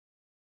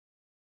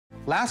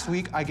Last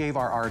week, I gave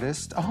our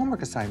artist a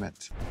homework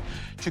assignment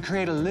to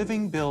create a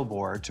living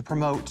billboard to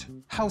promote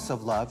House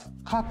of Love,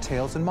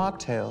 cocktails, and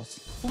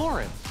mocktails.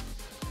 Lauren.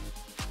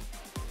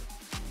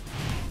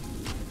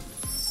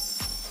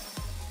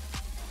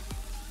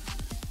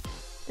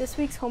 This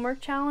week's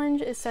homework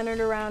challenge is centered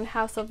around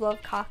House of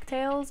Love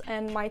cocktails,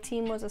 and my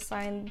team was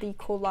assigned the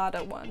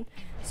Colada one.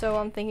 So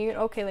I'm thinking,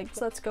 okay, like,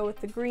 let's go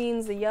with the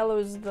greens, the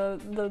yellows,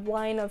 the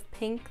line of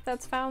pink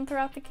that's found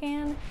throughout the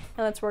can, and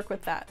let's work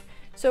with that.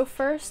 So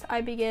first, I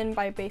begin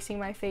by basing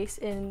my face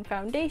in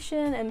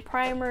foundation and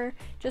primer,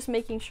 just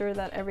making sure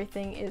that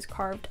everything is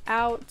carved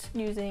out,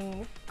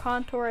 using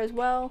contour as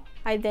well.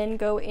 I then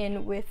go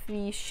in with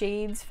the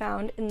shades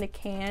found in the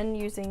can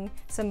using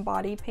some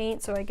body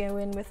paint. So I go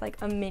in with like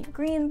a mint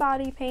green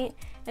body paint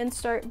and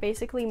start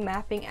basically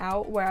mapping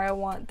out where I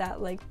want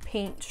that like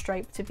paint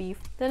stripe to be.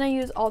 Then I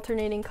use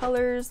alternating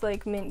colors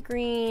like mint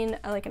green,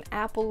 like an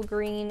apple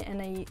green,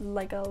 and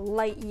like a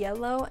light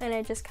yellow, and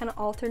I just kind of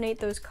alternate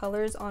those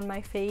colors on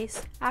my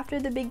face. After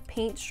the big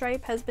paint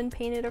stripe has been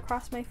painted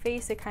across my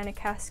face, it kind of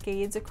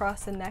cascades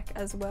across the neck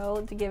as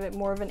well to give it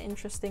more of an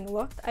interesting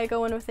look. I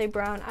go in with a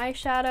brown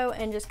eyeshadow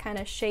and just kind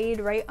of shade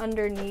right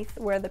underneath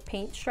where the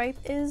paint stripe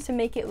is to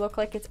make it look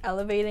like it's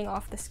elevating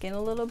off the skin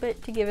a little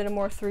bit to give it a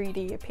more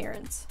 3D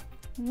appearance.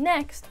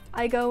 Next,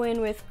 I go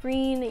in with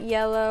green,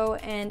 yellow,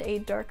 and a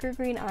darker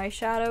green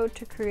eyeshadow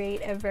to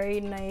create a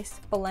very nice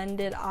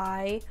blended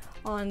eye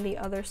on the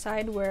other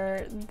side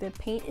where the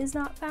paint is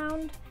not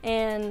found.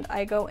 And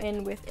I go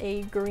in with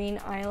a green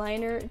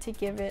eyeliner to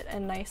give it a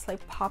nice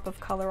like pop of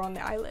color on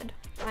the eyelid.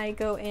 I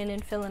go in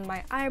and fill in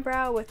my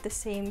eyebrow with the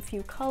same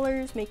few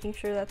colors, making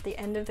sure that the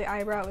end of the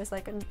eyebrow is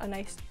like a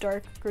nice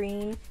dark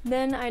green.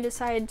 Then I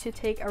decide to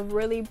take a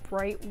really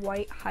bright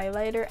white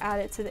highlighter, add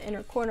it to the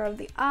inner corner of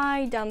the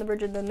eye, down the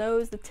bridge of the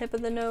nose, the tip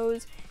of the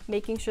nose,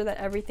 making sure that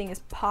everything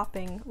is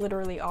popping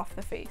literally off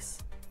the face.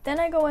 Then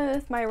I go in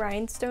with my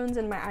rhinestones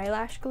and my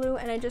eyelash glue,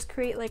 and I just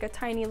create like a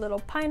tiny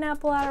little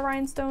pineapple out of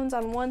rhinestones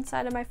on one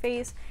side of my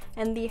face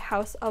and the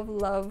House of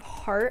Love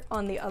heart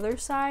on the other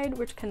side,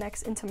 which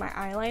connects into my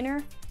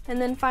eyeliner. And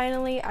then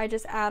finally, I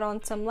just add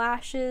on some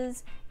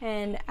lashes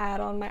and add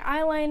on my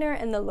eyeliner,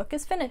 and the look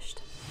is finished.